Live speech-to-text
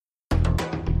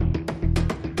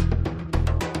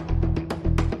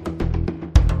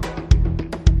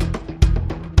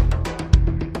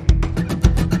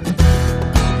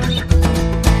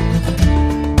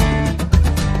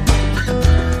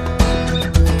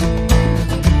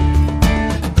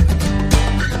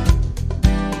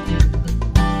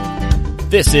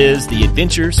This is the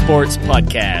Adventure Sports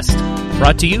Podcast,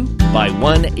 brought to you by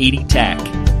 180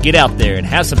 TAC. Get out there and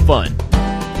have some fun.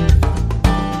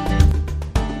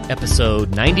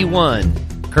 Episode 91,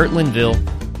 Kirtlandville,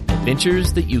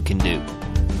 Adventures That You Can Do.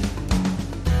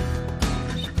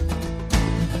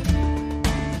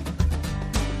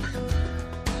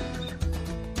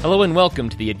 Hello and welcome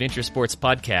to the Adventure Sports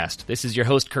Podcast. This is your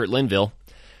host, Kurt Linville.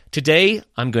 Today,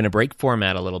 I'm going to break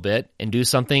format a little bit and do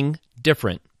something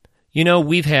different. You know,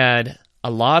 we've had a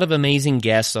lot of amazing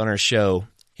guests on our show,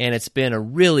 and it's been a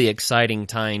really exciting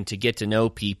time to get to know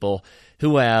people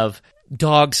who have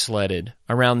dog sledded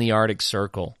around the Arctic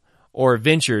Circle, or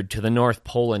ventured to the North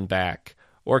Pole and back,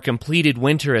 or completed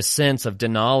winter ascents of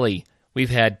Denali. We've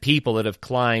had people that have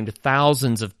climbed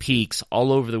thousands of peaks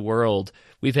all over the world.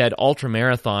 We've had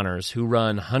ultramarathoners who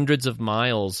run hundreds of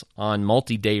miles on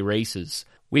multi-day races.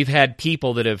 We've had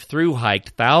people that have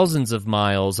thru-hiked thousands of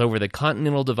miles over the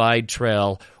Continental Divide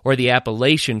Trail, or the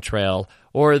Appalachian Trail,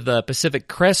 or the Pacific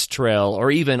Crest Trail,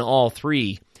 or even all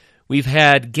three. We've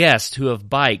had guests who have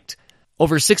biked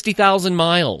over 60,000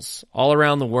 miles all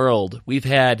around the world. We've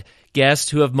had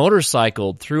guests who have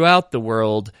motorcycled throughout the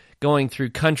world, going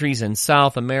through countries in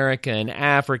South America and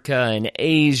Africa and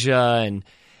Asia, and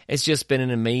it's just been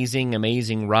an amazing,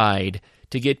 amazing ride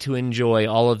to get to enjoy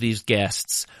all of these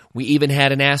guests. We even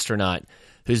had an astronaut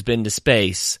who's been to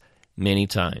space many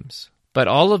times. But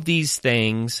all of these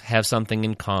things have something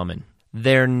in common.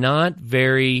 They're not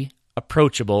very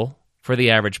approachable for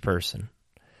the average person.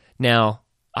 Now,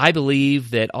 I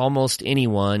believe that almost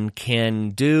anyone can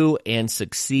do and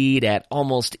succeed at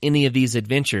almost any of these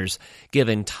adventures,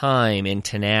 given time and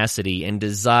tenacity and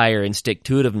desire and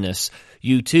stick-to-itiveness.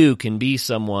 You too can be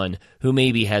someone who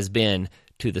maybe has been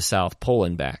to the South Pole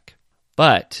and back.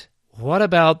 But what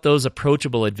about those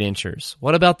approachable adventures?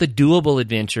 What about the doable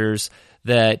adventures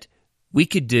that we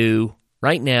could do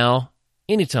right now,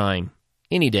 anytime,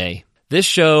 any day? This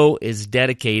show is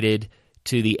dedicated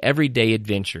to the everyday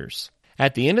adventures.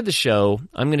 At the end of the show,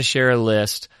 I'm going to share a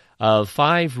list of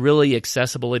 5 really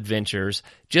accessible adventures,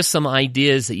 just some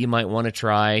ideas that you might want to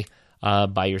try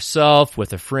by yourself,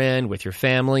 with a friend, with your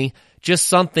family, just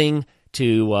something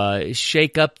to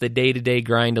shake up the day-to-day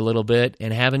grind a little bit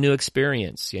and have a new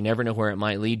experience. You never know where it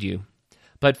might lead you.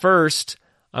 But first,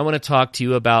 I want to talk to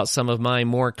you about some of my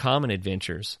more common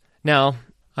adventures. Now,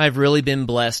 I've really been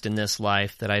blessed in this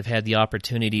life that I've had the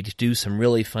opportunity to do some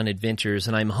really fun adventures,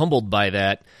 and I'm humbled by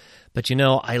that. But you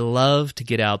know, I love to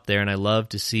get out there and I love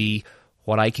to see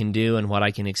what I can do and what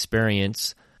I can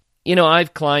experience. You know,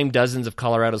 I've climbed dozens of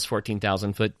Colorado's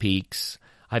 14,000-foot peaks.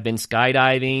 I've been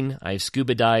skydiving, I've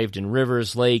scuba dived in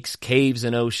rivers, lakes, caves,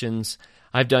 and oceans.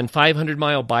 I've done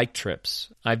 500-mile bike trips.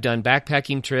 I've done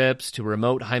backpacking trips to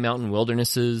remote high-mountain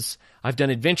wildernesses. I've done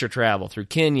adventure travel through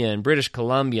Kenya and British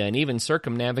Columbia, and even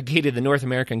circumnavigated the North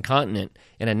American continent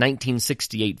in a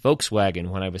 1968 Volkswagen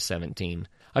when I was 17.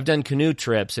 I've done canoe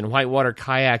trips and whitewater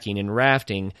kayaking and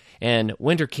rafting and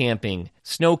winter camping,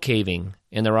 snow caving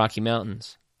in the Rocky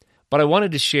Mountains. But I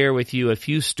wanted to share with you a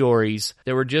few stories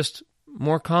that were just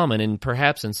more common and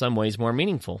perhaps in some ways more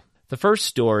meaningful. The first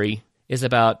story is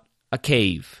about a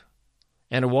cave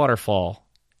and a waterfall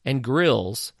and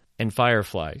grills and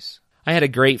fireflies. I had a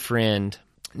great friend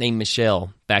named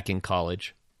Michelle back in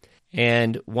college,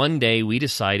 and one day we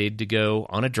decided to go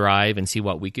on a drive and see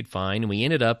what we could find, and we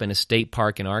ended up in a state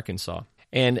park in Arkansas.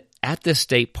 And at this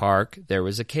state park, there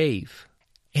was a cave,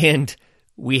 and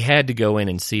we had to go in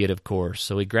and see it, of course.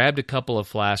 So we grabbed a couple of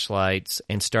flashlights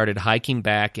and started hiking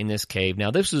back in this cave.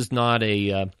 Now, this was not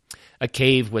a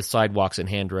cave with sidewalks and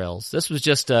handrails. This was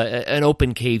just an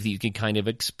open cave that you could kind of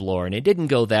explore, and it didn't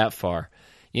go that far.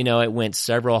 You know, it went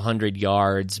several hundred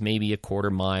yards, maybe a quarter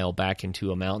mile back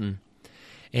into a mountain.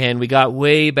 And we got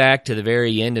way back to the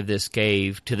very end of this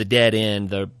cave, to the dead end,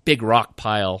 the big rock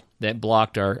pile that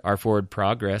blocked our forward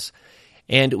progress,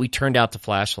 and we turned out the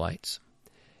flashlights.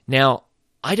 Now,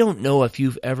 I don't know if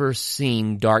you've ever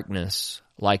seen darkness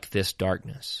like this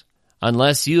darkness.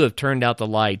 Unless you have turned out the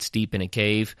lights deep in a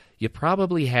cave, you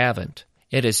probably haven't.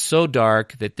 It is so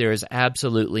dark that there is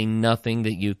absolutely nothing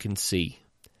that you can see.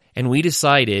 And we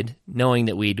decided, knowing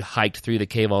that we'd hiked through the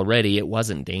cave already, it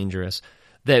wasn't dangerous,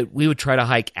 that we would try to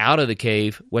hike out of the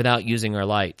cave without using our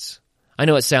lights. I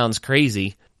know it sounds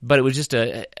crazy, but it was just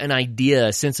an idea,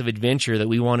 a sense of adventure that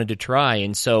we wanted to try.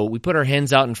 And so we put our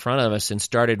hands out in front of us and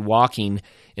started walking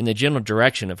in the general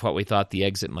direction of what we thought the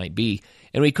exit might be.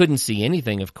 And we couldn't see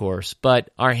anything, of course, but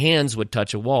our hands would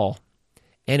touch a wall.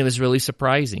 And it was really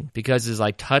surprising because as I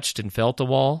touched and felt the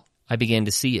wall, I began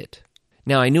to see it.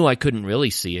 Now, I knew I couldn't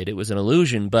really see it. It was an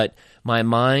illusion, but my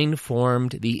mind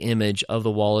formed the image of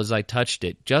the wall as I touched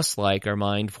it, just like our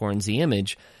mind forms the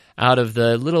image out of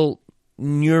the little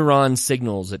neuron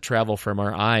signals that travel from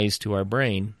our eyes to our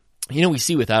brain. We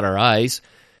see without our eyes.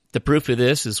 The proof of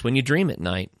this is when you dream at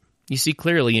night. You see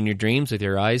clearly in your dreams with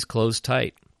your eyes closed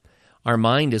tight. Our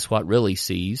mind is what really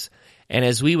sees, and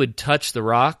as we would touch the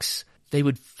rocks, they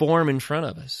would form in front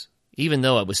of us, even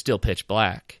though it was still pitch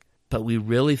black. But we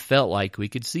really felt like we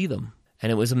could see them,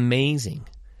 and it was amazing.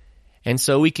 And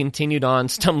so we continued on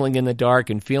stumbling in the dark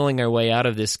and feeling our way out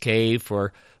of this cave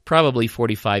for probably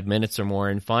 45 minutes or more,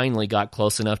 and finally got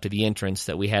close enough to the entrance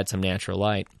that we had some natural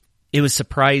light. It was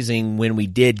surprising when we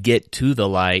did get to the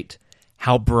light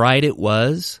how bright it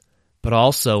was, but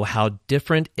also how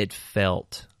different it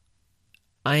felt.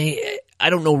 I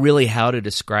don't know really how to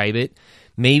describe it.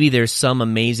 Maybe there's some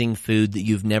amazing food that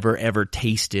you've never ever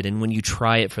tasted, and when you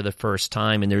try it for the first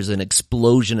time and there's an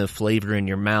explosion of flavor in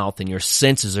your mouth and your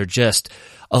senses are just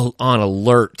on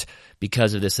alert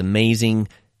because of this amazing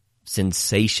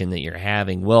sensation that you're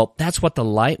having. Well, that's what the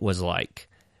light was like.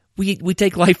 We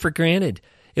take life for granted.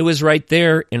 It was right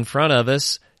there in front of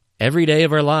us every day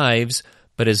of our lives,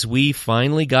 but as we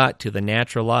finally got to the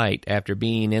natural light after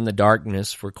being in the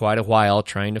darkness for quite a while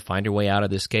trying to find our way out of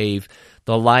this cave,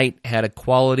 the light had a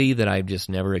quality that I've just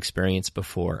never experienced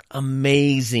before.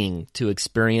 Amazing to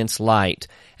experience light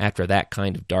after that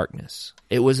kind of darkness.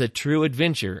 It was a true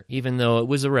adventure, even though it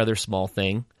was a rather small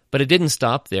thing, but it didn't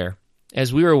stop there.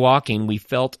 As we were walking, we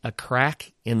felt a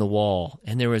crack in the wall,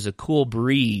 and there was a cool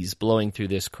breeze blowing through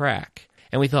this crack.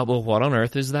 And we thought, well, what on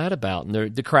earth is that about?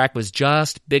 And the crack was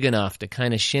just big enough to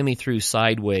kind of shimmy through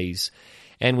sideways.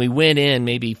 And we went in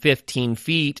maybe 15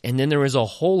 feet, and then there was a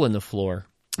hole in the floor.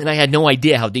 And I had no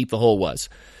idea how deep the hole was.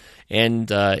 And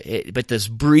but this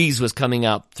breeze was coming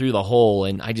out through the hole,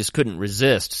 and I just couldn't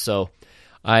resist. So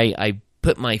I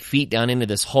put my feet down into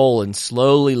this hole and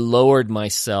slowly lowered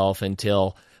myself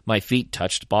until my feet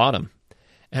touched bottom.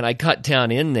 And I got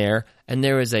down in there, and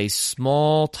there was a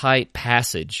small, tight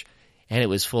passage. And it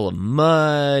was full of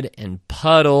mud and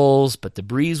puddles, but the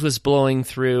breeze was blowing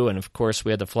through, and of course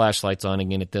we had the flashlights on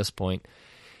again at this point.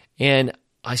 And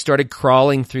I started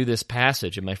crawling through this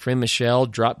passage, and my friend Michelle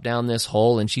dropped down this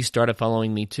hole, and she started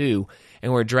following me too.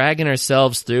 And we're dragging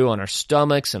ourselves through on our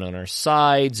stomachs and on our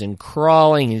sides and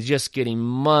crawling and just getting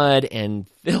mud and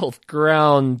filth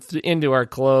ground into our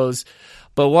clothes.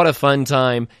 But what a fun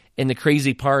time. And the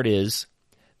crazy part is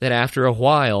that after a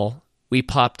while, we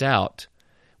popped out.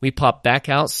 We popped back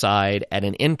outside at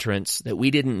an entrance that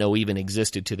we didn't know even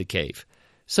existed to the cave.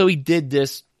 So we did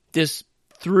this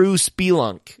through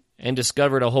Spelunk and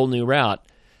discovered a whole new route.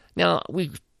 Now,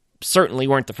 we certainly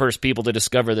weren't the first people to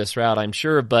discover this route, I'm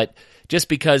sure, but just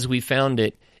because we found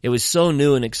it, it was so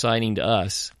new and exciting to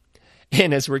us.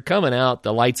 And as we're coming out,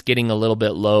 the light's getting a little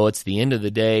bit low. It's the end of the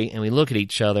day, and we look at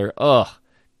each other,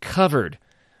 covered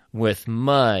with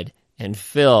mud and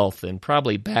filth and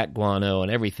probably bat guano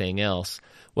and everything else.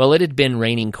 Well, it had been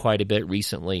raining quite a bit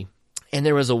recently, and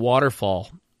there was a waterfall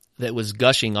that was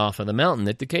gushing off of the mountain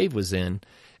that the cave was in.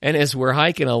 And as we're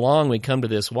hiking along, we come to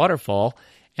this waterfall,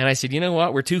 and I said, you know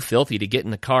what, we're too filthy to get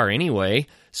in the car anyway,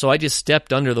 so I just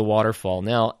stepped under the waterfall.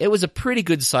 Now, it was a pretty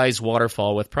good-sized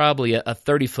waterfall with probably a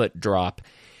 30-foot drop,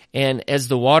 and as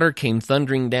the water came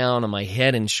thundering down on my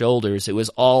head and shoulders, it was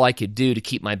all I could do to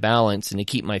keep my balance and to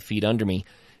keep my feet under me,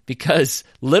 because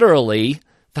literally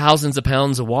thousands of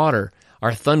pounds of water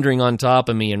are thundering on top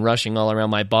of me and rushing all around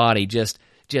my body, just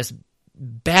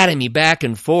batting me back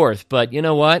and forth. But you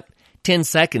know what? 10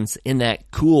 seconds in that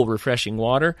cool, refreshing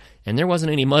water, and there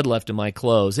wasn't any mud left in my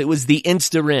clothes. It was the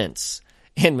Insta-Rinse.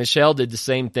 And Michelle did the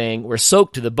same thing. We're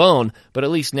soaked to the bone, but at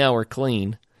least now we're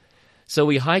clean. So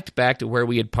we hiked back to where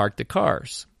we had parked the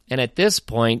cars. And at this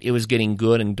point, it was getting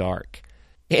good and dark.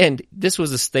 And this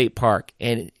was a state park,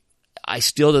 and I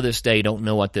still to this day don't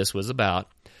know what this was about.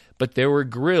 But there were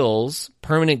grills,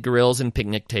 permanent grills and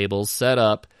picnic tables set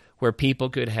up where people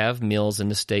could have meals in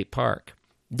the state park.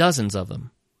 Dozens of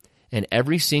them. And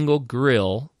every single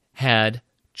grill had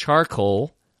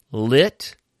charcoal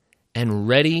lit and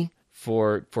ready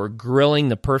for grilling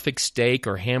the perfect steak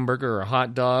or hamburger or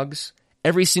hot dogs.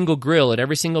 Every single grill at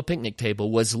every single picnic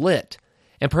table was lit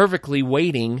and perfectly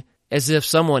waiting as if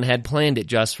someone had planned it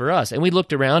just for us. And we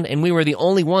looked around, and we were the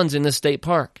only ones in the state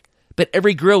park. But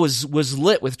every grill was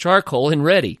lit with charcoal and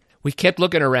ready. We kept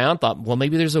looking around, thought, well,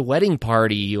 maybe there's a wedding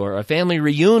party or a family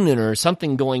reunion or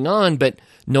something going on, but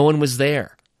no one was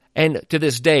there. And to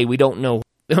this day, we don't know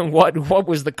what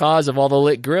was the cause of all the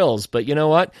lit grills. But you know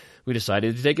what? We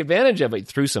decided to take advantage of it.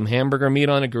 Threw some hamburger meat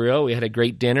on a grill. We had a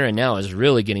great dinner, and now it's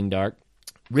really getting dark,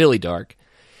 really dark.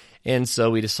 And so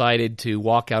we decided to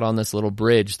walk out on this little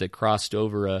bridge that crossed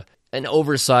over an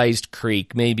oversized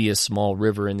creek, maybe a small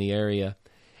river in the area.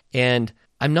 And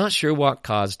I'm not sure what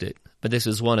caused it, but this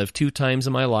is one of 2 times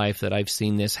in my life that I've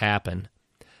seen this happen.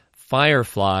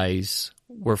 Fireflies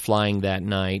were flying that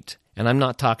night, and I'm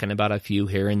not talking about a few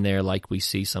here and there like we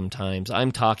see sometimes.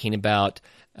 I'm talking about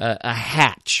a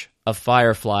hatch of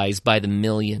fireflies by the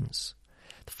millions.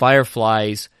 The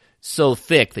fireflies so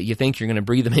thick that you think you're going to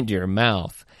breathe them into your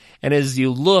mouth. And as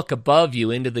you look above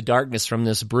you into the darkness from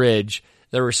this bridge,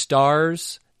 there were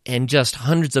stars and just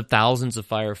hundreds of thousands of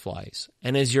fireflies.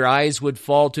 And as your eyes would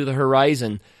fall to the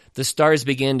horizon, the stars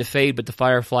began to fade, but the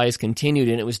fireflies continued,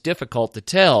 and it was difficult to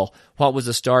tell what was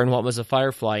a star and what was a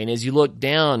firefly. And as you looked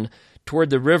down toward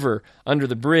the river under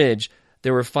the bridge,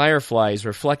 there were fireflies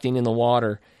reflecting in the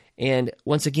water, and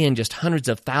once again, just hundreds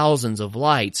of thousands of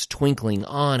lights twinkling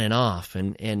on and off,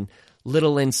 and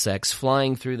little insects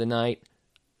flying through the night.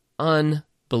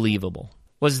 Unbelievable.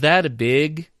 Was that a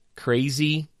big,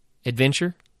 crazy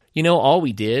adventure? You know, all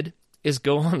we did is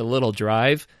go on a little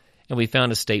drive, and we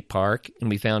found a state park, and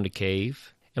we found a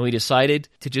cave, and we decided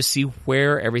to just see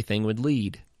where everything would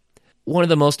lead. One of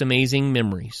the most amazing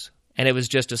memories. And it was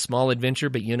just a small adventure,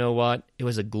 but you know what? It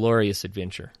was a glorious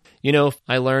adventure. You know,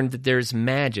 I learned that there's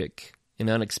magic in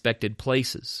unexpected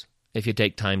places if you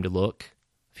take time to look,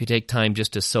 if you take time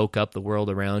just to soak up the world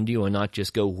around you and not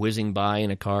just go whizzing by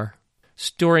in a car.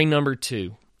 Story number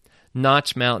 2,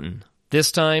 Notch Mountain.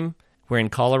 This time, we're in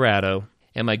Colorado,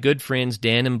 and my good friends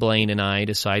Dan and Blaine and I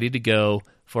decided to go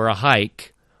for a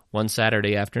hike one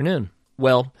Saturday afternoon.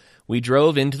 Well, we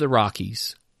drove into the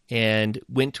Rockies and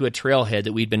went to a trailhead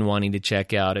that we'd been wanting to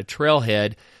check out, a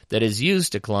trailhead that is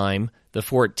used to climb the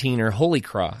 14er Holy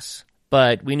Cross.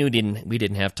 But we knew we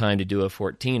didn't have time to do a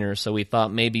 14er, so we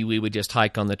thought maybe we would just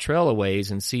hike on the trail a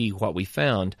ways and see what we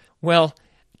found. Well,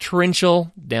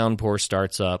 torrential downpour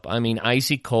starts up. I mean,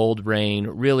 icy cold rain,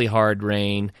 really hard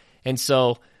rain. And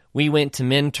so we went to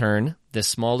Minturn, this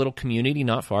small little community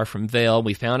not far from Vail.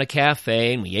 We found a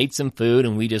cafe, and we ate some food,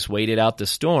 and we just waited out the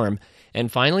storm. And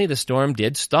finally, the storm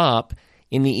did stop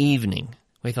in the evening.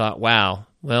 We thought, wow,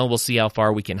 well, we'll see how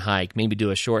far we can hike, maybe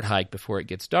do a short hike before it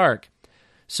gets dark.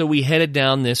 So we headed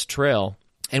down this trail,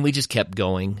 and we just kept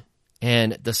going.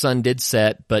 And the sun did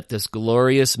set, but this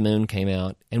glorious moon came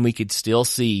out, and we could still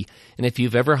see. And if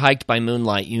you've ever hiked by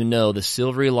moonlight, you know the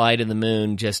silvery light of the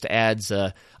moon just adds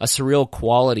a surreal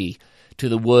quality to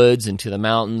the woods and to the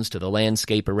mountains, to the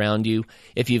landscape around you.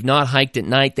 If you've not hiked at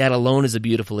night, that alone is a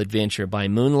beautiful adventure. By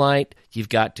moonlight, you've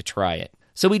got to try it.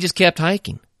 So we just kept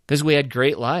hiking because we had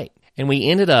great light. And we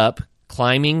ended up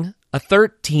climbing a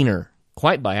 13er,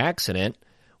 quite by accident.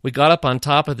 We got up on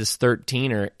top of this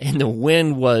 13er, and the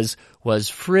wind was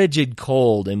frigid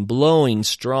cold and blowing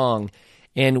strong.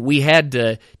 And we had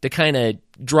to kind of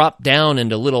drop down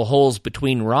into little holes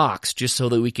between rocks just so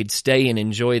that we could stay and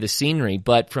enjoy the scenery.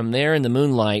 But from there in the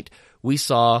moonlight, we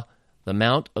saw the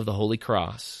Mount of the Holy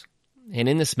Cross. And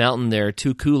in this mountain, there are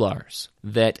 2 coulars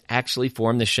that actually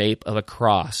form the shape of a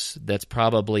cross that's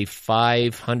probably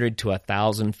 500 to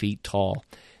 1,000 feet tall.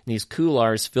 And these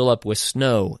coulars fill up with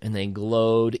snow, and they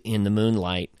glowed in the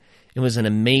moonlight. It was an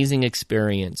amazing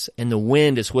experience, and the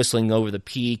wind is whistling over the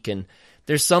peak, and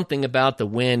there's something about the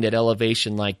wind at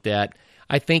elevation like that.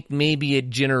 I think maybe it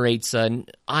generates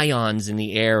ions in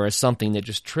the air or something that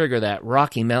just trigger that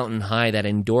Rocky Mountain high, that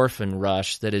endorphin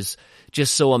rush that is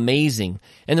just so amazing.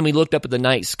 And then we looked up at the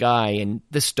night sky and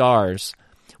the stars.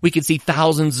 We could see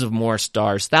thousands of more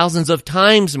stars, thousands of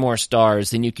times more stars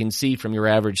than you can see from your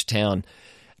average town.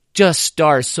 Just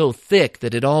stars so thick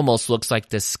that it almost looks like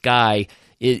the sky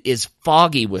is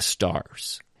foggy with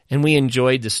stars. And we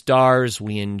enjoyed the stars,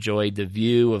 we enjoyed the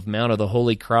view of Mount of the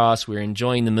Holy Cross, we were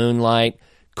enjoying the moonlight,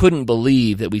 couldn't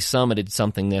believe that we summited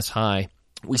something this high.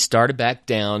 We started back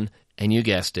down, and you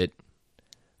guessed it,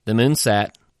 the moon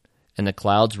sat, and the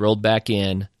clouds rolled back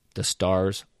in, the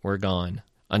stars were gone.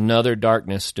 Another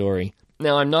darkness story.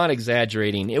 Now, I'm not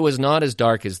exaggerating, it was not as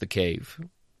dark as the cave,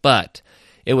 but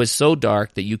it was so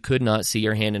dark that you could not see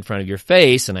your hand in front of your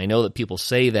face, and I know that people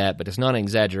say that, but it's not an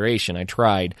exaggeration. I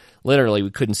tried. Literally, we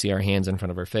couldn't see our hands in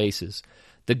front of our faces.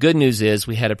 The good news is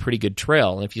we had a pretty good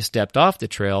trail, and if you stepped off the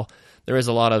trail, there was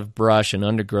a lot of brush and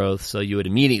undergrowth, so you would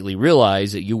immediately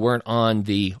realize that you weren't on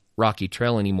the rocky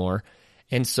trail anymore.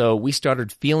 And so we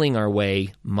started feeling our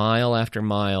way mile after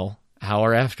mile,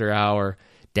 hour after hour,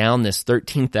 down this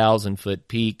 13,000-foot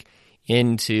peak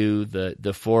into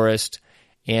the forest.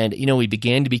 And, you know, we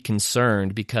began to be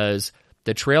concerned because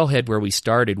the trailhead where we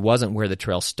started wasn't where the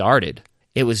trail started.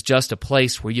 It was just a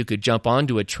place where you could jump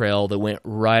onto a trail that went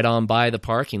right on by the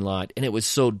parking lot. And it was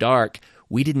so dark,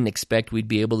 we didn't expect we'd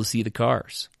be able to see the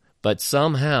cars. But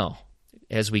somehow,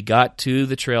 as we got to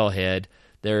the trailhead,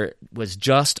 there was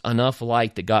just enough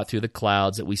light that got through the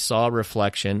clouds that we saw a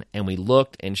reflection, and we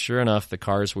looked, and sure enough, the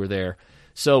cars were there.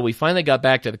 So we finally got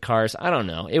back to the cars. I don't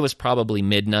know. It was probably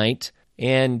midnight.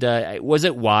 And was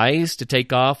it wise to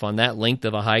take off on that length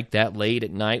of a hike that late at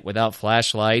night without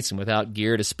flashlights and without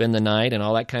gear to spend the night and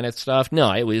all that kind of stuff?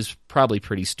 No, it was probably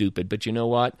pretty stupid. But you know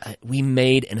what? We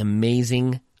made an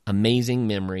amazing, amazing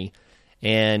memory.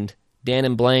 And Dan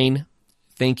and Blaine,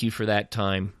 thank you for that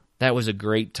time. That was a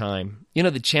great time. You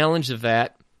know, the challenge of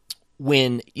that,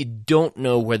 when you don't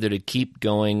know whether to keep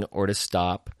going or to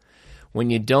stop,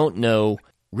 when you don't know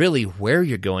really where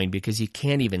you're going because you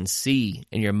can't even see,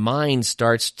 and your mind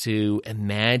starts to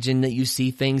imagine that you see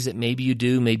things that maybe you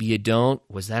do, maybe you don't.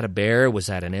 Was that a bear? Was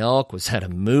that an elk? Was that a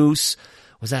moose?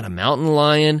 Was that a mountain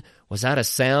lion? Was that a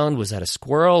sound? Was that a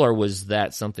squirrel? Or was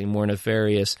that something more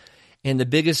nefarious? And the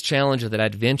biggest challenge of that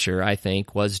adventure, I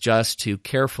think, was just to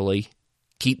carefully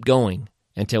keep going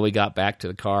until we got back to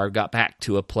the car, got back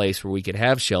to a place where we could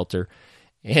have shelter.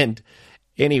 And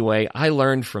anyway, I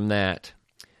learned from that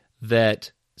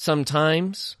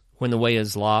sometimes when the way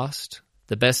is lost,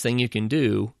 the best thing you can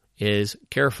do is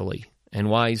carefully and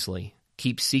wisely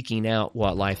keep seeking out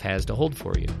what life has to hold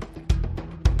for you.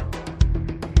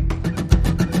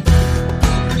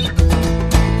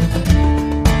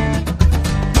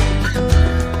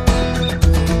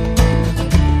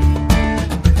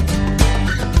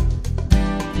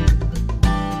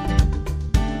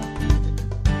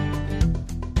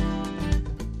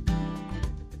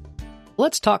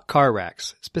 Let's talk car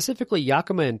racks, specifically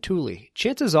Yakima and Thule.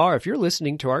 Chances are, if you're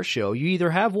listening to our show, you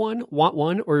either have one, want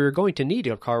one, or you're going to need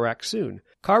a car rack soon.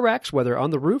 Car racks, whether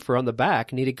on the roof or on the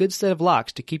back, need a good set of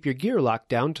locks to keep your gear locked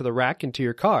down to the rack and to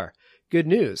your car. Good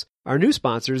news. Our new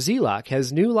sponsor, Z-Lock,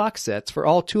 has new lock sets for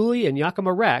all Thule and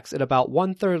Yakima racks at about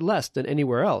 1/3 less than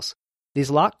anywhere else.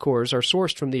 These lock cores are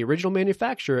sourced from the original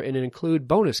manufacturer and include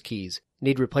bonus keys.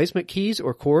 Need replacement keys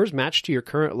or cores matched to your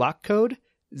current lock code?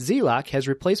 Z-Lock has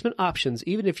replacement options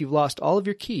even if you've lost all of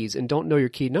your keys and don't know your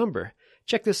key number.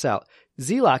 Check this out.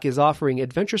 Z-Lock is offering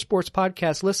Adventure Sports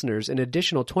Podcast listeners an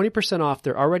additional 20% off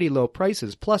their already low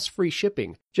prices plus free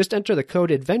shipping. Just enter the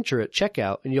code ADVENTURE at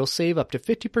checkout and you'll save up to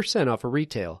 50% off of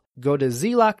retail. Go to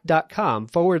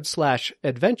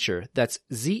zlock.com/adventure. That's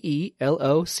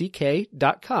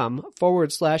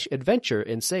ZELOCK.com/adventure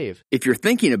and save. If you're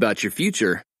thinking about your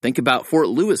future, think about Fort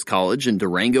Lewis College in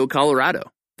Durango,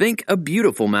 Colorado. Think a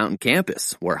beautiful mountain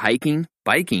campus where hiking,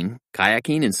 biking,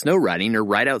 kayaking, and snow riding are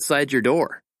right outside your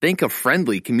door. Think a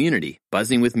friendly community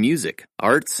buzzing with music,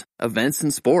 arts, events,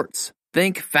 and sports.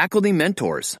 Think faculty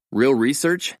mentors, real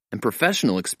research, and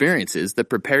professional experiences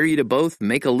that prepare you to both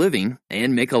make a living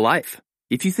and make a life.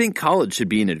 If you think college should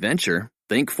be an adventure,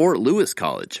 think Fort Lewis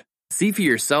College. See for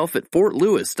yourself at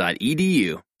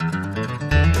fortlewis.edu.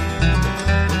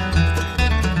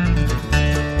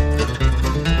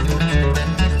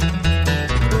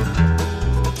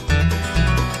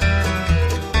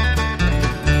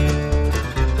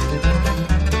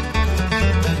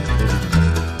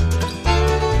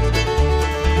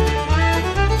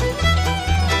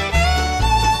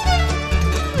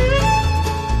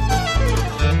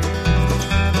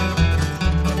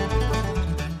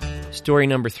 Story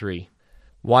number 3,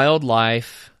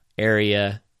 Wildlife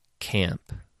Area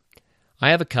Camp. I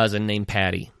have a cousin named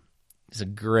Patty. She's a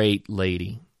great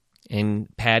lady. And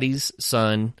Patty's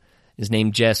son is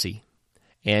named Jesse.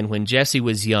 And when Jesse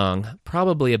was young,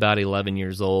 probably about 11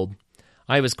 years old,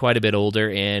 I was quite a bit older,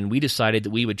 and we decided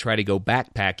that we would try to go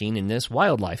backpacking in this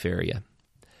wildlife area.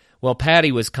 Well,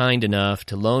 Patty was kind enough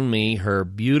to loan me her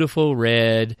beautiful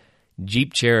red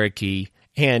Jeep Cherokee,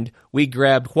 and we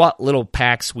grabbed what little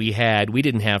packs we had. We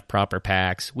didn't have proper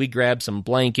packs. We grabbed some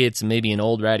blankets and maybe an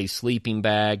old ratty sleeping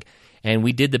bag, and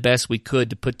we did the best we could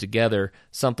to put together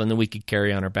something that we could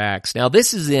carry on our backs. Now,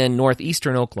 this is in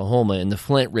northeastern Oklahoma in the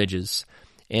Flint Ridges,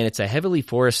 and it's a heavily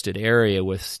forested area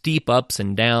with steep ups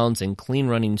and downs and clean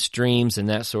running streams and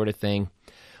that sort of thing.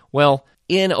 Well,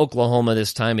 in Oklahoma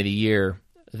this time of the year,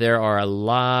 there are a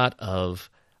lot of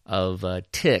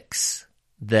ticks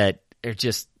that are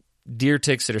just deer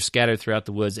ticks that are scattered throughout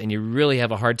the woods, and you really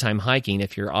have a hard time hiking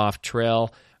if you're off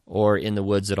trail or in the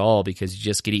woods at all because you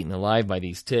just get eaten alive by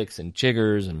these ticks and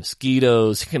chiggers and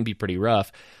mosquitoes. It can be pretty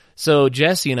rough. So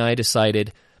Jesse and I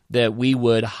decided that we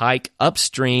would hike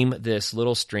upstream this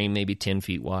little stream, maybe 10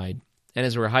 feet wide. And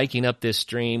as we're hiking up this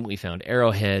stream, we found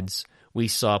arrowheads. We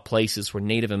saw places where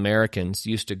Native Americans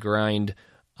used to grind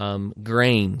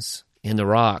grains in the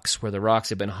rocks, where the rocks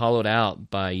have been hollowed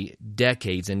out by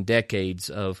decades and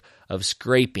decades of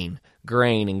scraping,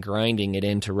 grain and grinding it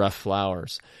into rough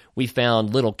flours. We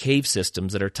found little cave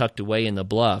systems that are tucked away in the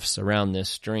bluffs around this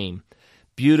stream.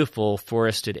 Beautiful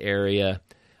forested area,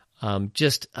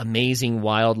 just amazing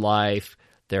wildlife.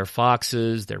 There are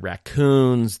foxes, there are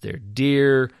raccoons, there are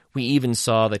deer. We even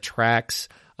saw the tracks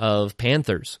of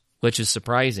panthers, which is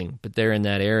surprising, but they're in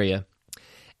that area.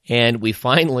 And we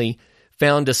finally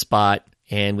found a spot,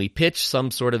 and we pitched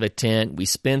some sort of a tent. We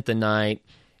spent the night,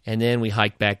 and then we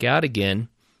hiked back out again.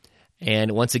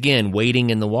 And once again, wading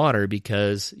in the water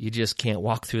because you just can't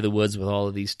walk through the woods with all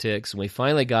of these ticks. And we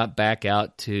finally got back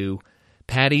out to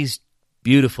Patty's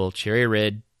beautiful cherry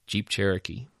red Jeep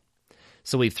Cherokee.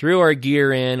 So we threw our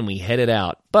gear in and we headed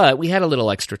out. But we had a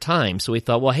little extra time, so we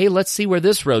thought, well, hey, let's see where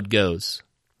this road goes.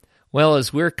 Well,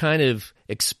 as we're kind of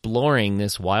exploring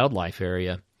this wildlife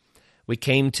area, we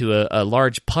came to a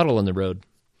large puddle in the road.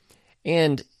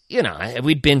 And, you know,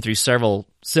 we'd been through several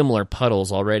similar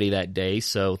puddles already that day,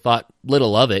 so thought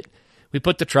little of it. We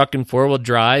put the truck in four-wheel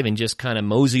drive and just kind of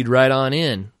moseyed right on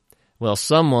in. Well,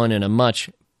 someone in a much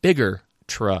bigger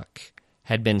truck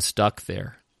had been stuck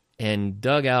there and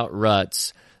dug out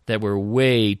ruts that were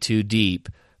way too deep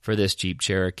for this Jeep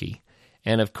Cherokee.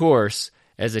 And of course,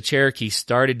 as the Cherokee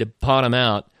started to bottom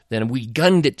out, then we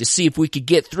gunned it to see if we could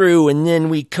get through, and then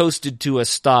we coasted to a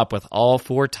stop with all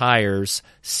four tires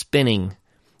spinning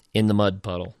in the mud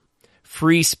puddle.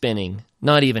 Free spinning,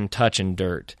 not even touching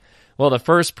dirt. Well, the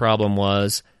first problem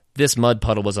was this mud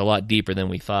puddle was a lot deeper than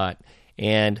we thought,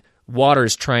 and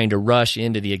water's trying to rush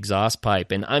into the exhaust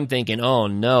pipe, and I'm thinking, oh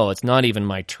no, it's not even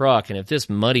my truck, and if this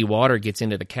muddy water gets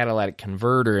into the catalytic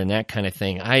converter and that kind of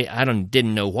thing, I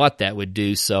didn't know what that would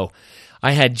do, so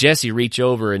I had Jesse reach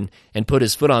over and put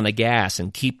his foot on the gas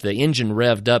and keep the engine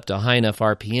revved up to high enough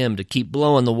RPM to keep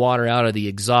blowing the water out of the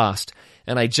exhaust,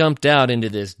 and I jumped out into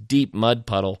this deep mud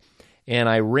puddle, and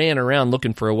I ran around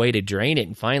looking for a way to drain it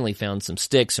and finally found some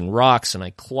sticks and rocks, and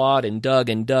I clawed and dug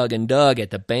and dug and dug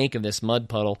at the bank of this mud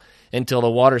puddle until the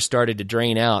water started to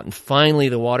drain out, and finally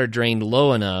the water drained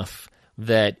low enough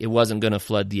that it wasn't going to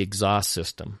flood the exhaust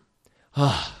system.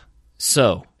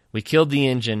 So, we killed the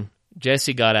engine,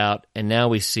 Jesse got out, and now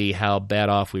we see how bad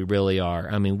off we really are.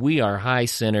 I mean, we are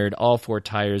high-centered, all four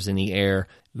tires in the air.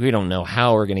 We don't know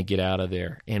how we're going to get out of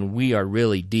there, and we are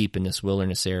really deep in this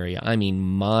wilderness area. I mean,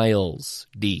 miles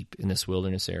deep in this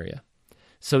wilderness area.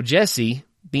 So Jesse,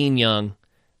 being young,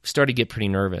 started to get pretty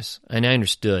nervous, and I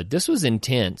understood. This was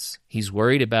intense. He's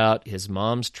worried about his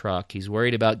mom's truck. He's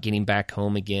worried about getting back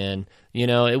home again. You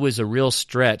know, it was a real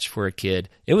stretch for a kid.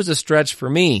 It was a stretch for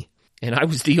me, and I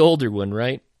was the older one,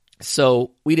 right?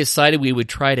 So we decided we would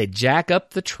try to jack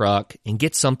up the truck and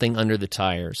get something under the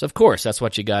tires. Of course, that's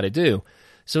what you got to do.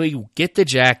 So we get the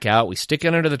jack out, we stick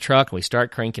it under the truck, and we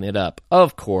start cranking it up.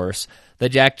 Of course, the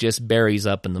jack just buries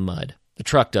up in the mud. The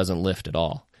truck doesn't lift at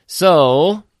all.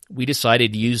 So we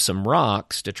decided to use some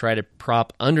rocks to try to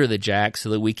prop under the jack so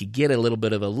that we could get a little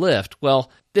bit of a lift.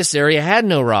 Well, this area had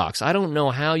no rocks. I don't know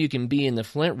how you can be in the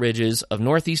Flint Ridges of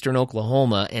northeastern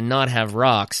Oklahoma and not have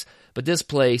rocks, but this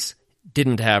place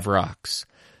didn't have rocks.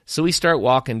 So we start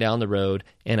walking down the road,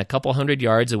 and a couple 100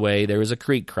 yards away, there was a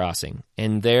creek crossing.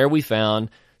 And there we found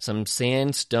some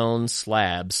sandstone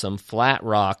slabs, some flat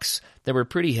rocks that were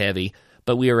pretty heavy,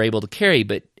 but we were able to carry,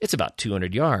 but it's about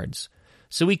 200 yards.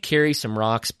 So we carry some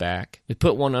rocks back. We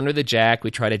put one under the jack,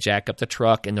 we try to jack up the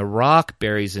truck, and the rock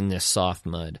buries in this soft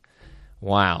mud.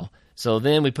 Wow. So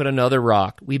then we put another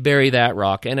rock, we bury that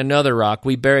rock, and another rock,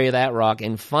 we bury that rock,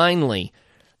 and finally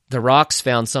the rocks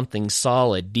found something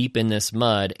solid deep in this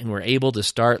mud and were able to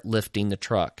start lifting the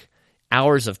truck.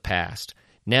 Hours have passed.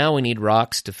 Now we need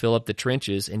rocks to fill up the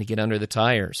trenches and to get under the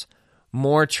tires.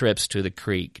 More trips to the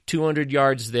creek. 200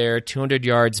 yards there, 200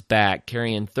 yards back,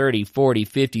 carrying 30, 40,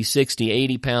 50, 60,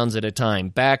 80 pounds at a time,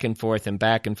 back and forth and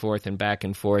back and forth and back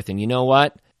and forth. And you know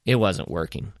what? It wasn't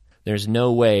working. There's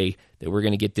no way that we're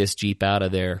going to get this Jeep out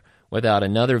of there without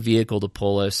another vehicle to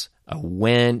pull us, a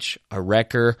winch, a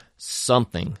wrecker,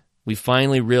 something. We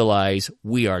finally realize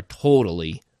we are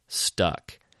totally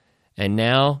stuck. And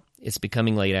now it's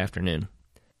becoming late afternoon.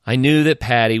 I knew that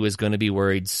Patty was going to be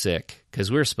worried sick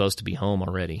because we were supposed to be home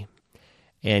already.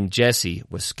 And Jesse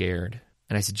was scared.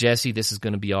 And I said, Jesse, this is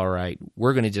going to be all right.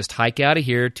 We're going to just hike out of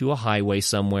here to a highway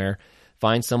somewhere,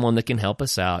 find someone that can help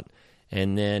us out,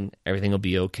 and then everything will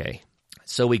be okay.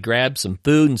 So we grabbed some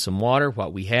food and some water,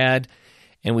 what we had,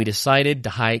 and we decided to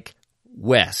hike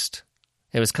west.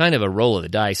 It was kind of a roll of the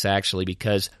dice, actually,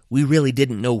 because we really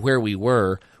didn't know where we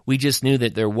were. We just knew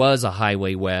that there was a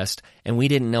highway west, and we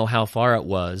didn't know how far it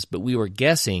was, but we were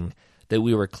guessing that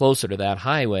we were closer to that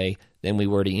highway than we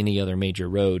were to any other major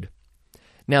road.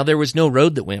 Now, there was no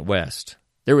road that went west.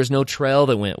 There was no trail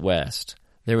that went west.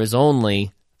 there was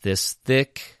only this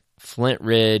thick Flint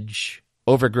Ridge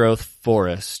overgrowth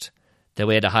forest that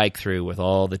we had to hike through with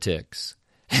all the ticks.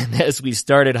 And as we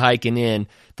started hiking in,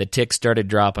 the ticks started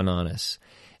dropping on us.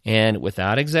 And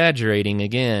without exaggerating,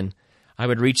 again, I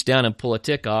would reach down and pull a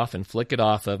tick off and flick it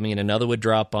off of me, and another would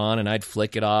drop on, and I'd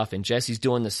flick it off, and Jesse's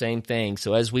doing the same thing.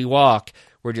 So as we walk,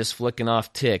 we're just flicking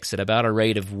off ticks at about a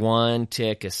rate of 1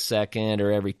 tick a second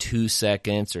or every 2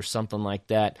 seconds or something like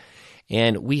that.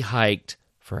 And we hiked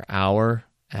for hour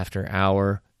after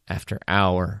hour after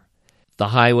hour. The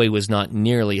highway was not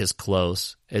nearly as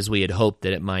close as we had hoped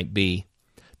that it might be.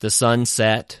 The sun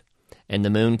set, and the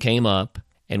moon came up,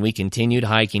 and we continued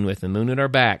hiking with the moon at our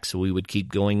back so we would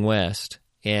keep going west.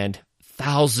 And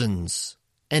thousands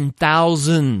and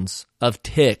thousands of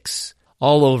ticks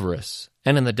all over us.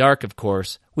 And in the dark, of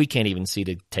course, we can't even see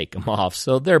to take them off.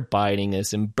 So they're biting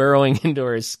us and burrowing into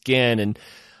our skin. And,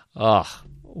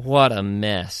 what a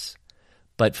mess.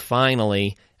 But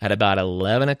finally, at about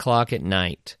 11 o'clock at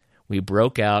night, we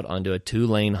broke out onto a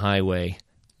 2-lane highway.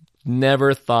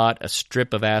 Never thought a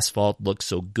strip of asphalt looked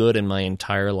so good in my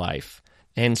entire life.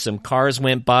 And some cars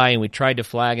went by, and we tried to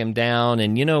flag them down,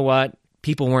 and you know what?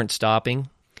 People weren't stopping.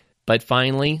 But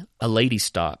finally, a lady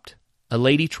stopped. A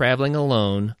lady traveling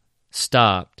alone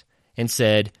stopped and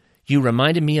said, "You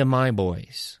reminded me of my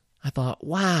boys." I thought,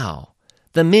 wow,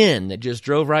 the men that just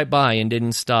drove right by and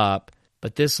didn't stop.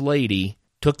 But this lady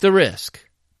took the risk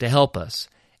to help us.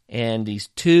 And these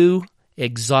 2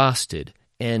 exhausted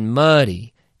and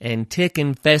muddy and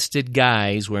tick-infested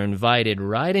guys were invited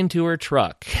right into her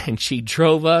truck, and she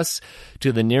drove us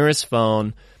to the nearest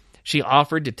phone. She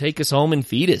offered to take us home and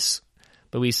feed us,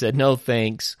 but we said no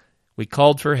thanks. We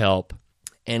called for help,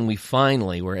 and we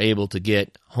finally were able to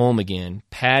get home again.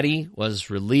 Patty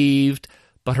was relieved,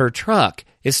 but her truck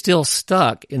is still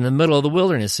stuck in the middle of the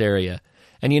wilderness area.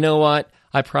 And you know what?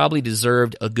 I probably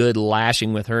deserved a good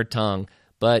lashing with her tongue,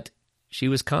 but she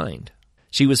was kind.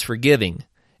 She was forgiving.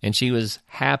 And she was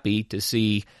happy to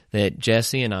see that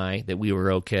Jesse and I, that we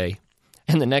were okay.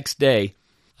 And the next day,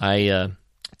 I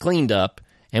cleaned up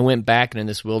and went back into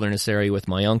this wilderness area with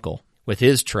my uncle, with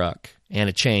his truck and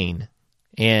a chain.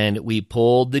 And we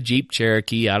pulled the Jeep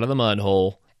Cherokee out of the mud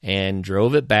hole and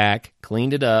drove it back,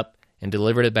 cleaned it up, and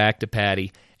delivered it back to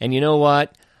Patty. And you know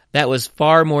what? That was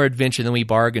far more adventure than we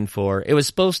bargained for. It was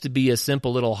supposed to be a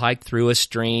simple little hike through a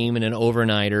stream and an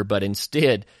overnighter, but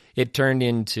instead it turned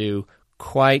into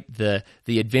quite the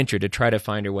adventure to try to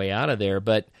find our way out of there.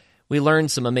 But we learned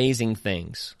some amazing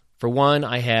things. For one,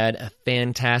 I had a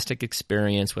fantastic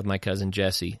experience with my cousin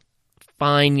Jesse.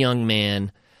 Fine young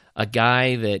man, a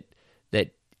guy that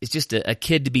is just a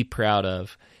kid to be proud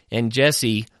of. And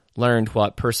Jesse learned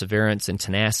what perseverance and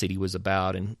tenacity was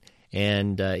about, and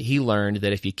he learned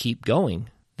that if you keep going,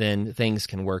 then things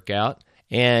can work out.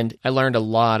 And I learned a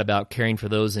lot about caring for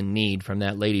those in need from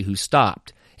that lady who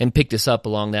stopped and picked us up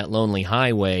along that lonely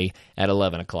highway at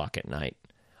 11 o'clock at night.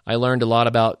 I learned a lot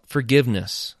about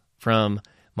forgiveness from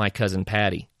my cousin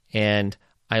Patty, and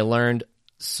I learned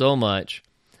so much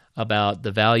about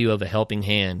the value of a helping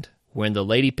hand when the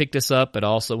lady picked us up, but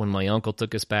also when my uncle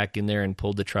took us back in there and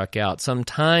pulled the truck out.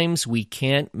 Sometimes we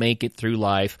can't make it through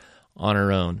life on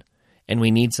our own, and we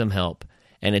need some help,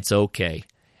 and it's okay.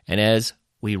 And as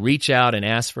we reach out and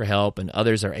ask for help, and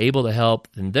others are able to help,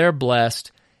 then they're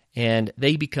blessed, and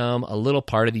they become a little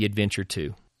part of the adventure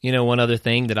too. You know, one other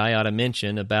thing that I ought to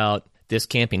mention about this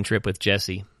camping trip with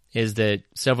Jesse is that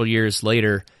several years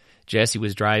later, Jesse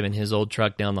was driving his old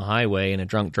truck down the highway, and a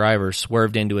drunk driver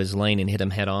swerved into his lane and hit him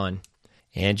head on.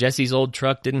 And Jesse's old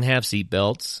truck didn't have seat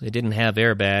belts. It didn't have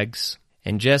airbags.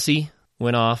 And Jesse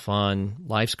went off on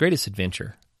life's greatest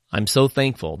adventure. I'm so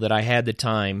thankful that I had the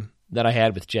time that I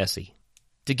had with Jesse,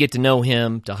 to get to know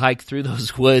him, to hike through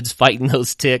those woods, fighting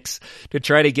those ticks, to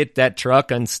try to get that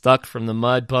truck unstuck from the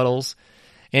mud puddles,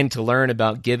 and to learn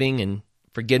about giving and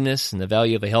forgiveness and the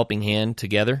value of a helping hand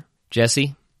together.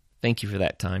 Jesse, thank you for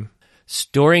that time.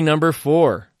 Story number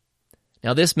 4.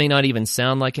 Now, this may not even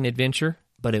sound like an adventure,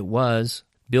 but it was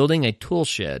building a tool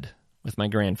shed with my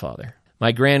grandfather.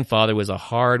 My grandfather was a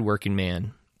hard-working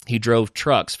man. He drove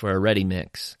trucks for a ready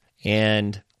mix.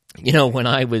 And, you know, when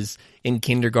I was in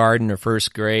kindergarten or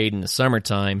first grade in the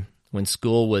summertime, when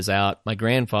school was out, my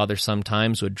grandfather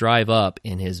sometimes would drive up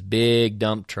in his big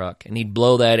dump truck, and he'd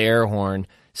blow that air horn.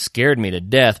 Scared me to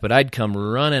death, but I'd come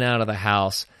running out of the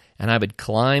house, and I would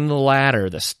climb the ladder,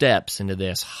 the steps, into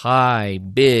this high,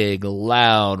 big,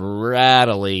 loud,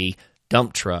 rattly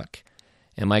dump truck.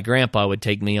 And my grandpa would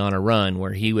take me on a run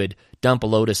where he would dump a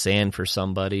load of sand for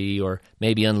somebody, or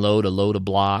maybe unload a load of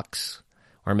blocks,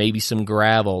 or maybe some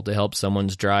gravel to help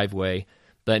someone's driveway.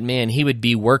 But man, he would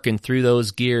be working through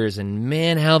those gears, and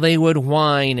man, how they would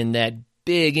whine, and that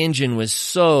big engine was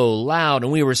so loud,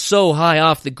 and we were so high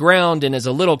off the ground, and as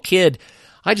a little kid,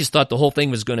 I just thought the whole thing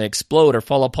was going to explode or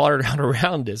fall apart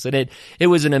around us, and it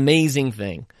was an amazing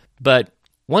thing. But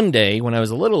one day, when I was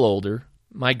a little older,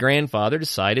 my grandfather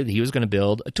decided he was going to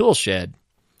build a tool shed.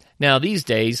 Now, these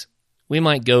days, we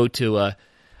might go to a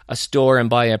store and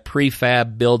buy a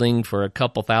prefab building for a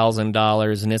couple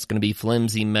 $1,000s, and it's going to be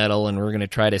flimsy metal, and we're going to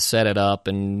try to set it up,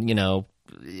 and, you know,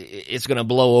 it's going to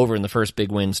blow over in the first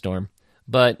big windstorm.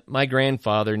 But my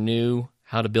grandfather knew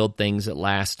how to build things that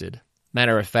lasted.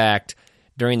 Matter of fact,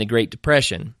 during the Great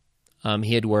Depression,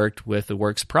 he had worked with the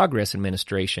Works Progress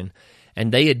Administration,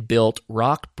 and they had built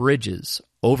rock bridges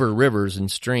over rivers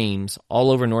and streams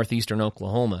all over northeastern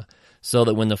Oklahoma, so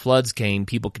that when the floods came,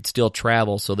 people could still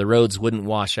travel, so the roads wouldn't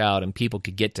wash out and people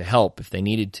could get to help if they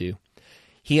needed to.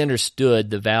 He understood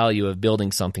the value of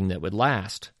building something that would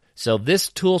last. So this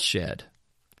tool shed,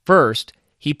 first,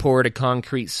 he poured a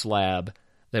concrete slab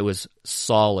that was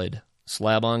solid,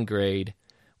 slab on grade,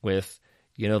 with,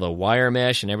 you know, the wire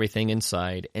mesh and everything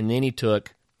inside. And then he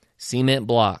took cement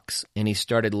blocks and he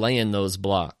started laying those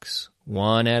blocks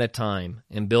one at a time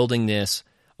and building this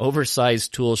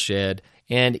oversized tool shed.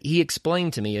 And he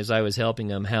explained to me as I was helping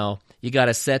him how you got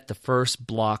to set the first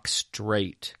block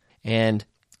straight. And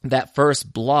that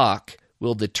first block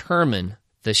will determine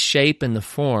the shape and the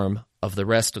form of the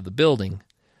rest of the building.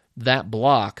 That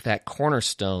block, that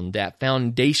cornerstone, that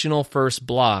foundational first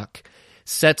block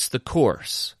sets the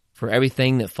course for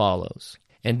everything that follows.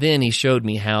 And then he showed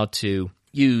me how to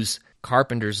use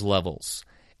carpenter's levels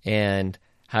and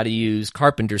how to use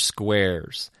carpenter's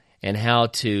squares and how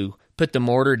to put the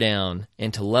mortar down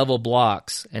and to level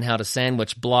blocks and how to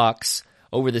sandwich blocks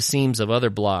over the seams of other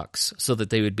blocks so that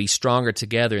they would be stronger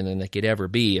together than they could ever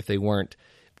be if they weren't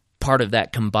part of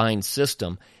that combined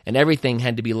system. And everything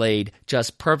had to be laid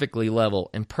just perfectly level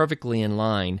and perfectly in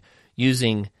line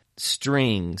using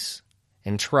strings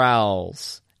and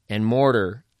trowels and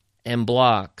mortar and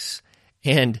blocks.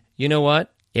 And you know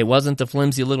what? It wasn't the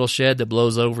flimsy little shed that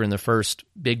blows over in the first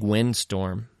big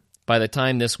windstorm. By the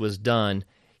time this was done,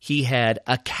 he had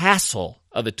a castle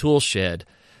of a tool shed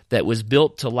that was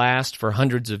built to last for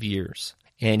hundreds of years.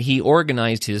 And he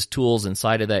organized his tools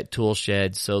inside of that tool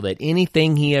shed so that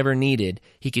anything he ever needed,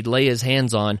 he could lay his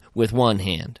hands on with one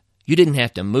hand. You didn't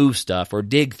have to move stuff or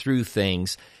dig through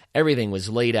things. Everything was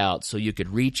laid out so you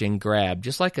could reach and grab,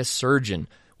 just like a surgeon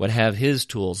would have his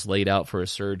tools laid out for a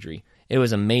surgery. It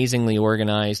was amazingly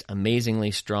organized,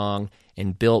 amazingly strong,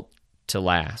 and built to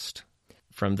last.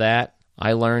 From that,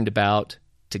 I learned about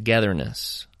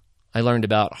togetherness. I learned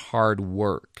about hard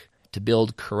work to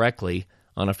build correctly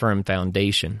on a firm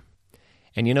foundation.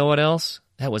 And you know what else?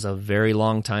 That was a very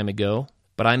long time ago,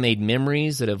 but I made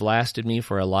memories that have lasted me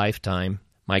for a lifetime.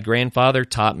 My grandfather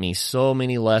taught me so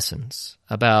many lessons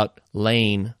about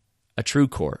laying a true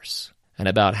course and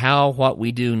about how what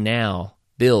we do now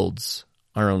builds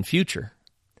our own future.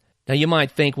 Now you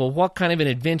might think, well, what kind of an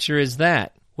adventure is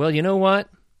that? Well, you know what?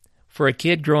 For a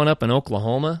kid growing up in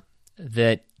Oklahoma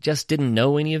that just didn't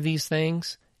know any of these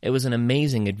things, it was an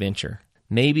amazing adventure.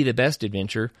 Maybe the best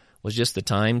adventure was just the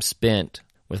time spent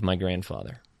with my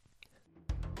grandfather.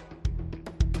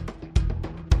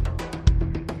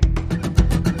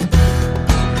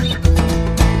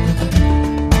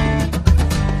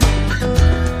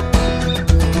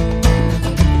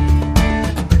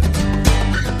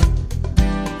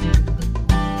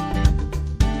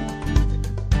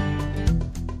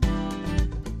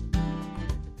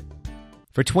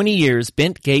 For 20 years,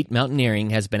 Bent Gate Mountaineering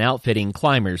has been outfitting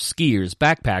climbers, skiers,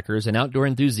 backpackers, and outdoor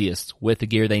enthusiasts with the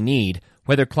gear they need.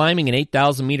 Whether climbing an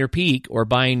 8,000-meter peak or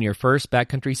buying your first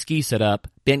backcountry ski setup,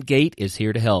 Bent Gate is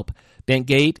here to help. Bent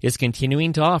Gate is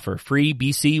continuing to offer free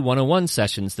BC 101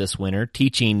 sessions this winter,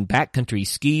 teaching backcountry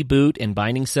ski, boot, and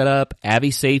binding setup, AVI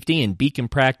safety and beacon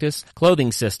practice,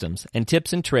 clothing systems, and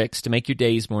tips and tricks to make your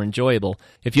days more enjoyable.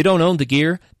 If you don't own the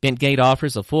gear, Bent Gate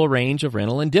offers a full range of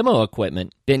rental and demo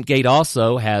equipment. Bent Gate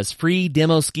also has free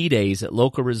demo ski days at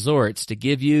local resorts to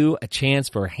give you a chance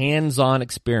for hands-on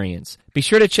experience. Be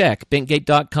sure to check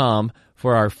bentgate.com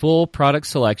for our full product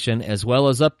selection as well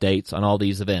as updates on all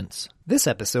these events. This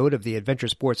episode of the Adventure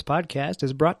Sports Podcast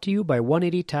is brought to you by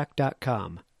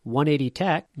 180tac.com.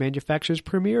 180tac manufactures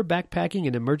premier backpacking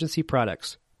and emergency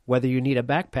products. Whether you need a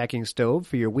backpacking stove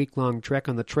for your week-long trek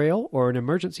on the trail or an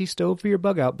emergency stove for your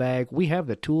bug-out bag, we have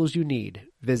the tools you need.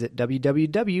 Visit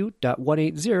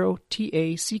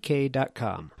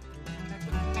www.180tac.com.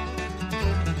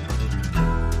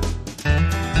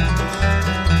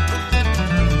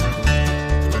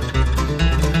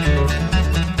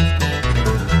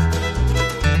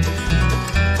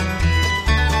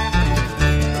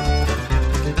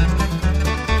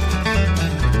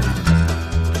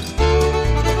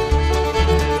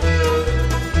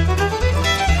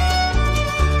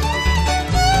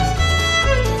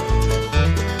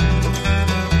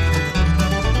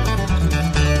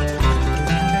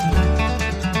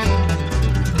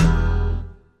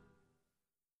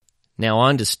 Now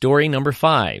on to story number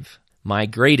 5, my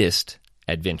greatest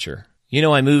adventure. You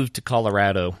know, I moved to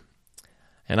Colorado,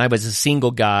 and I was a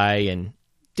single guy and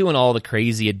doing all the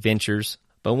crazy adventures.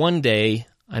 But one day,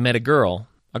 I met a girl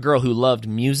who loved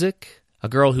music, a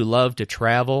girl who loved to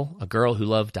travel, a girl who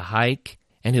loved to hike,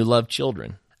 and who loved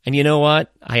children. And you know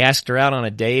what? I asked her out on a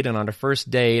date, and on our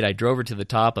first date, I drove her to the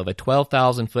top of a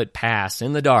 12,000-foot pass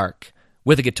in the dark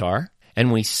with a guitar,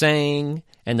 and we sang,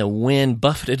 and the wind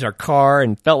buffeted our car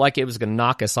and felt like it was going to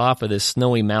knock us off of this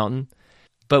snowy mountain.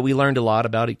 But we learned a lot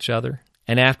about each other.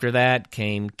 And after that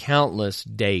came countless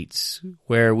dates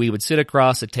where we would sit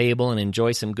across a table and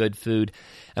enjoy some good food,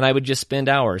 and I would just spend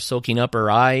hours soaking up her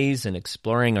eyes and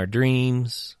exploring our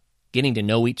dreams, getting to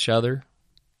know each other.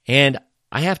 And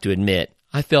I have to admit,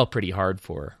 I fell pretty hard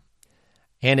for her.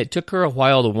 And it took her a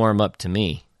while to warm up to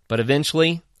me. But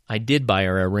eventually, I did buy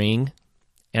her a ring,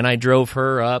 and I drove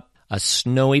her up a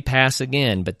snowy pass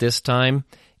again, but this time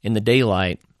in the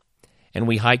daylight. And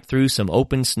we hiked through some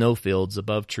open snowfields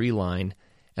above tree line,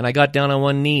 and I got down on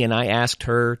one knee and I asked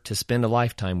her to spend a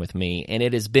lifetime with me, and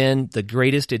it has been the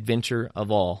greatest adventure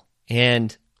of all.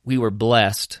 And we were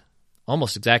blessed,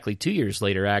 almost exactly 2 years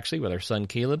later actually, with our son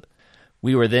Caleb.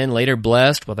 We were then later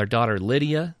blessed with our daughter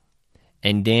Lydia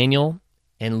and Daniel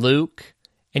and Luke.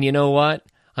 And you know what?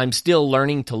 I'm still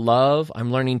learning to love. I'm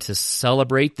learning to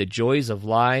celebrate the joys of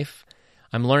life.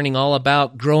 I'm learning all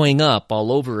about growing up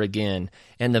all over again,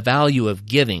 and the value of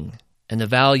giving, and the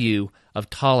value of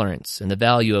tolerance, and the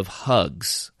value of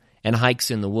hugs, and hikes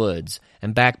in the woods,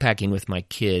 and backpacking with my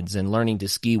kids, and learning to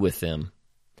ski with them.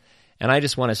 And I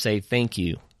just want to say thank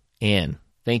you, Anne.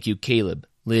 Thank you, Caleb,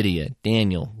 Lydia,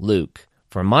 Daniel, Luke,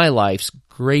 for my life's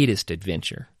greatest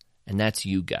adventure, and that's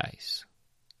you guys.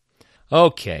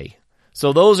 Okay,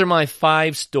 so those are my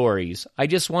 5 stories. I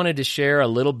just wanted to share a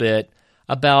little bit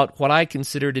about what I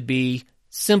consider to be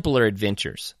simpler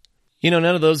adventures. You know,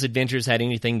 none of those adventures had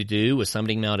anything to do with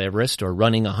summiting Mount Everest or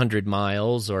running 100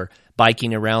 miles or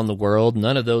biking around the world.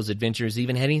 None of those adventures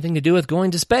even had anything to do with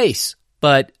going to space.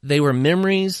 But they were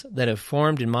memories that have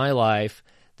formed in my life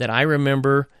that I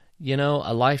remember, you know,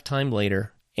 a lifetime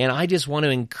later. And I just want to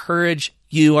encourage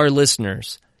you, our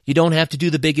listeners. You don't have to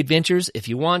do the big adventures. If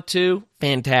you want to,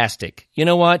 fantastic. You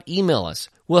know what? Email us.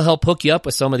 We'll help hook you up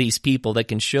with some of these people that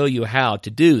can show you how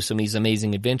to do some of these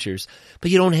amazing adventures.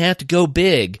 But you don't have to go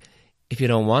big if you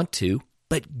don't want to.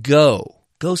 But go.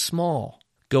 Go small.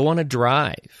 Go on a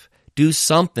drive. Do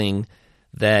something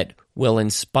that will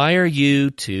inspire you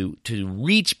to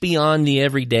reach beyond the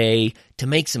everyday, to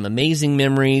make some amazing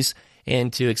memories,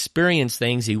 and to experience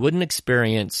things you wouldn't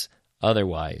experience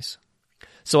otherwise.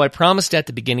 So I promised at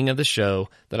the beginning of the show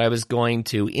that I was going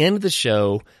to end the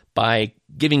show by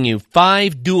giving you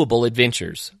 5 doable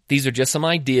adventures. These are just some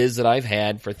ideas that I've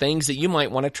had for things that you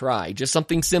might want to try. Just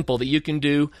something simple that you can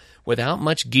do without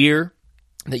much gear,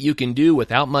 that you can do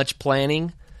without much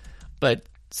planning, but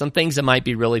some things that might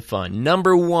be really fun.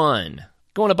 Number 1,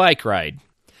 go on a bike ride.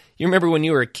 You remember when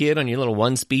you were a kid on your little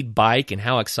 1-speed bike and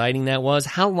how exciting that was?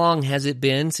 How long has it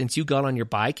been since you got on your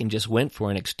bike and just went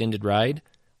for an extended ride?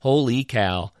 Holy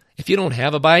cow. If you don't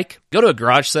have a bike, go to a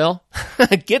garage sale.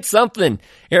 Get something.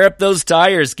 Air up those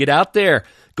tires. Get out there.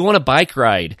 Go on a bike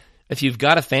ride. If you've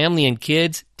got a family and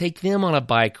kids, take them on a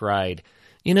bike ride.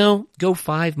 You know, go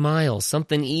 5 miles,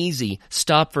 something easy.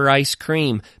 Stop for ice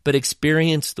cream, but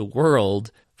experience the world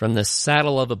from the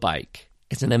saddle of a bike.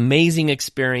 It's an amazing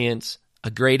experience, a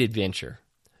great adventure.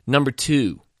 Number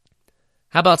 2,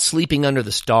 how about sleeping under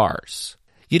the stars?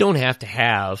 You don't have to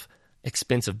have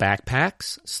expensive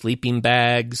backpacks, sleeping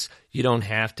bags. You don't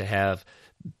have to have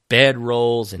bed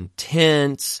rolls and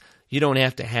tents. You don't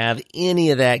have to have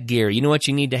any of that gear. You know what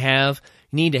you need to have?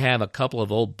 You need to have a couple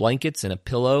of old blankets and a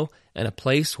pillow and a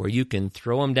place where you can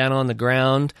throw them down on the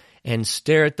ground and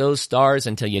stare at those stars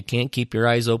until you can't keep your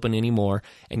eyes open anymore,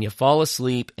 and you fall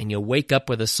asleep and you wake up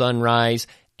with a sunrise,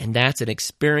 and that's an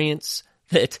experience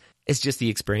that is just the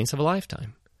experience of a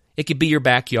lifetime. It could be your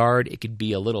backyard. It could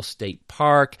be a little state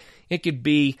park. It could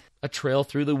be a trail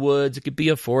through the woods. It could be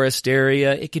a forest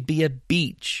area. It could be a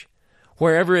beach.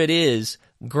 Wherever it is,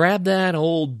 grab that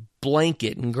old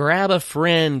blanket and grab a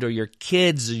friend or your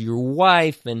kids or your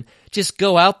wife and just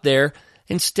go out there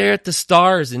and stare at the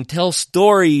stars and tell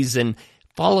stories and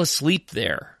fall asleep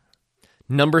there.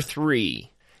 Number 3,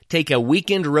 take a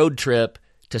weekend road trip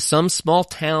to some small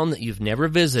town that you've never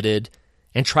visited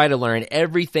and try to learn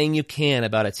everything you can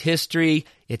about its history,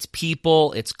 its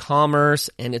people, its commerce,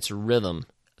 and its rhythm.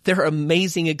 There are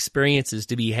amazing experiences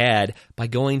to be had by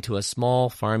going to a small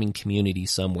farming community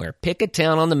somewhere. Pick a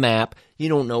town on the map you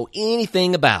don't know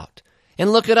anything about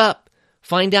and look it up.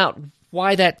 Find out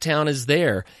why that town is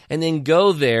there, and then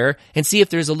go there and see if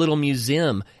there's a little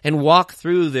museum and walk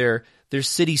through their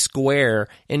city square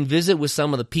and visit with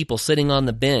some of the people sitting on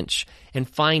the bench and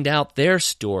find out their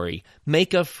story.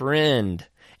 Make a friend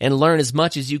and learn as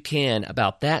much as you can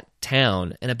about that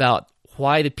town and about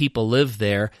why the people live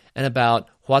there and about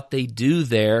what they do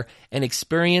there, and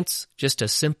experience just a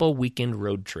simple weekend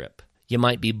road trip. You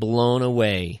might be blown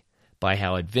away by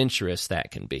how adventurous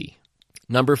that can be.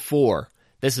 Number 4,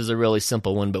 this is a really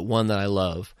simple one, but one that I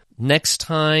love. Next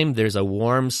time there's a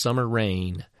warm summer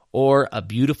rain or a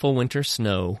beautiful winter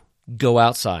snow, go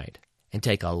outside and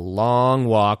take a long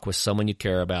walk with someone you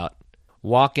care about.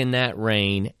 Walk in that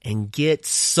rain and get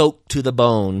soaked to the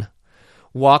bone.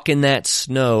 Walk in that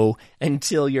snow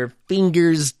until your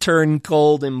fingers turn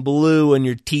cold and blue and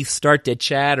your teeth start to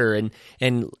chatter,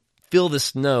 and feel the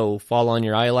snow fall on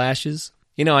your eyelashes.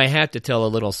 You know, I have to tell a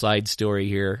little side story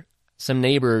here. Some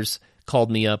neighbors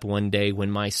called me up one day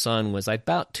when my son was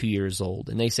about 2 years old,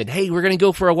 and they said, "Hey, we're going to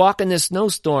go for a walk in this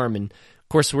snowstorm." And of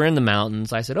course, we're in the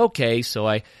mountains. I said, okay. So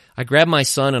I grabbed my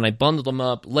son and I bundled him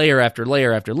up layer after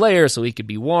layer after layer so he could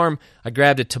be warm. I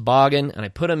grabbed a toboggan and I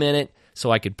put him in it so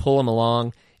I could pull him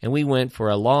along. And we went for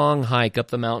a long hike up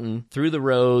the mountain, through the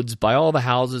roads, by all the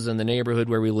houses in the neighborhood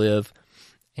where we live.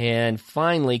 And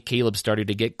finally, Caleb started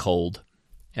to get cold.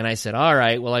 And I said, all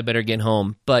right, well, I better get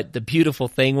home. But the beautiful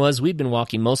thing was we'd been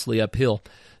walking mostly uphill.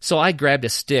 So I grabbed a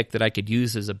stick that I could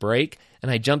use as a brake, and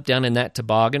I jumped down in that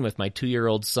toboggan with my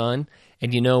 2-year-old son.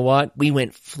 And you know what? We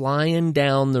went flying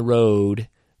down the road.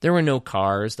 There were no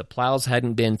cars. The plows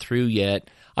hadn't been through yet.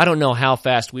 I don't know how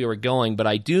fast we were going, but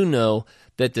I do know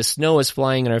that the snow was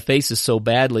flying in our faces so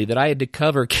badly that I had to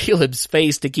cover Caleb's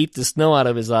face to keep the snow out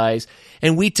of his eyes.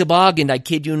 And we tobogganed, I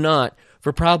kid you not,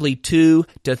 for probably 2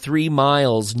 to 3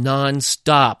 miles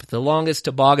nonstop, the longest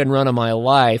toboggan run of my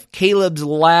life. Caleb's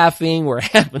laughing. We're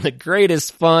having the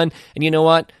greatest fun. And you know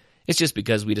what? It's just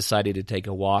because we decided to take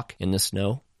a walk in the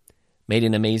snow. Made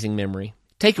an amazing memory.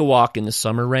 Take a walk in the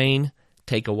summer rain.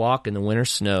 Take a walk in the winter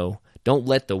snow. Don't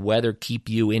let the weather keep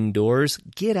you indoors.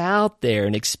 Get out there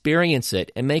and experience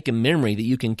it and make a memory that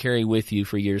you can carry with you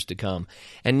for years to come.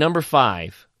 And number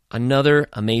 5, another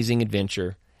amazing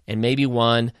adventure, and maybe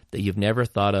one that you've never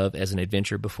thought of as an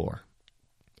adventure before.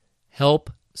 Help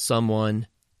someone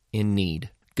in need.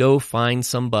 Go find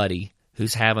somebody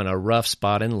who's having a rough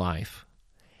spot in life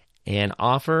and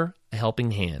offer a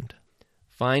helping hand.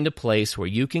 Find a place where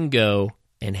you can go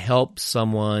and help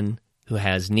someone who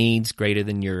has needs greater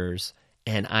than yours,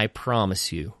 and I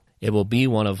promise you, it will be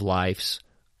one of life's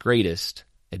greatest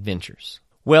adventures.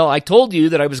 Well, I told you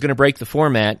that I was going to break the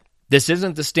format. This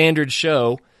isn't the standard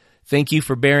show. Thank you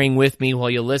for bearing with me while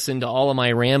you listen to all of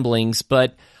my ramblings,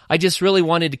 but I just really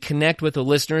wanted to connect with the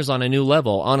listeners on a new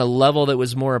level, on a level that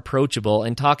was more approachable,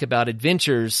 and talk about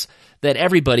adventures that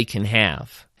everybody can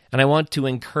have. And I want to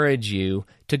encourage you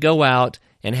to go out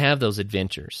and have those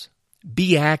adventures.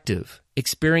 Be active.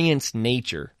 Experience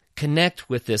nature. Connect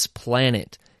with this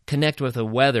planet. Connect with the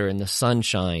weather and the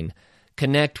sunshine.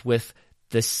 Connect with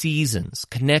the seasons.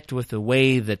 Connect with the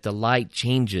way that the light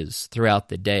changes throughout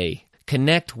the day.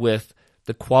 Connect with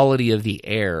the quality of the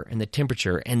air and the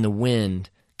temperature and the wind.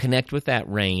 Connect with that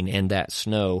rain and that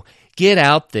snow. Get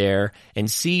out there and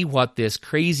see what this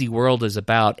crazy world is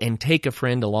about and take a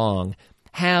friend along.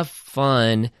 Have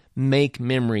fun. Make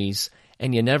memories.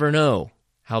 And you never know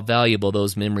how valuable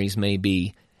those memories may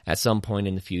be at some point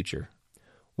in the future.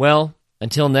 Well,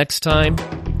 until next time,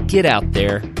 get out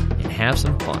there and have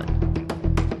some fun.